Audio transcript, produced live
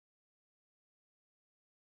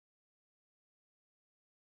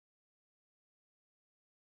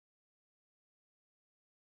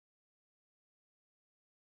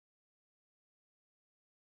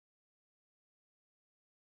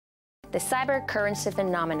the cyber currency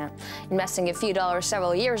phenomenon. Investing a few dollars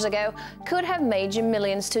several years ago could have made you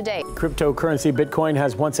millions today. Cryptocurrency Bitcoin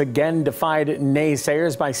has once again defied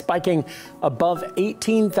naysayers by spiking above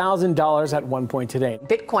 $18,000 at one point today.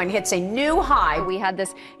 Bitcoin hits a new high. We had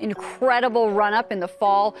this incredible run-up in the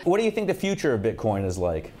fall. What do you think the future of Bitcoin is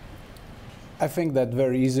like? I think that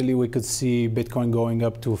very easily we could see Bitcoin going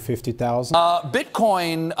up to 50,000.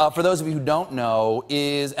 Bitcoin, for those of you who don't know,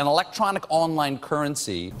 is an electronic online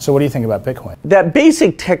currency. So what do you think about Bitcoin? That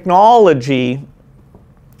basic technology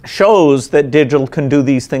shows that digital can do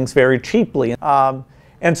these things very cheaply.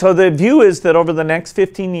 And so the view is that over the next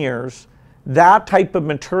 15 years, that type of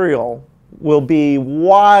material will be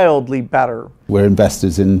wildly better. We're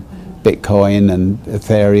investors in Bitcoin and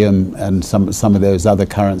Ethereum and some of those other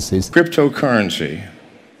currencies. Cryptocurrency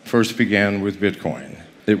first began with Bitcoin.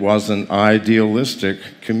 It was an idealistic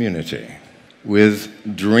community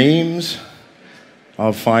with dreams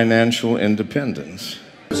of financial independence.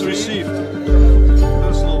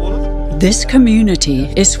 This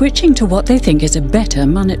community is switching to what they think is a better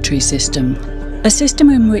monetary system. A system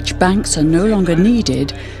in which banks are no longer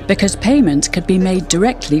needed because payments could be made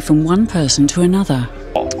directly from one person to another.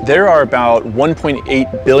 There are about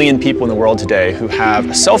 1.8 billion people in the world today who have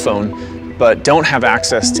a cell phone but don't have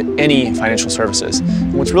access to any financial services.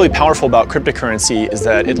 And what's really powerful about cryptocurrency is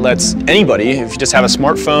that it lets anybody, if you just have a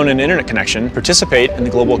smartphone and internet connection, participate in the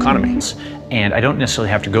global economy. And I don't necessarily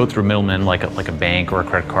have to go through middlemen like a bank or a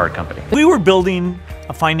credit card company. We were building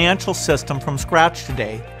a financial system from scratch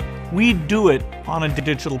today. We do it on a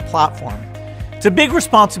digital platform. It's a big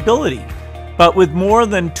responsibility, but with more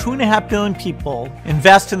than 2.5 billion people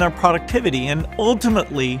invest in their productivity and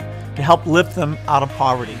ultimately to help lift them out of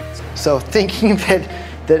poverty. So thinking that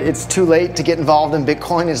it's too late to get involved in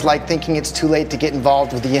Bitcoin is like thinking it's too late to get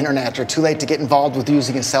involved with the internet or too late to get involved with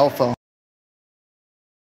using a cell phone.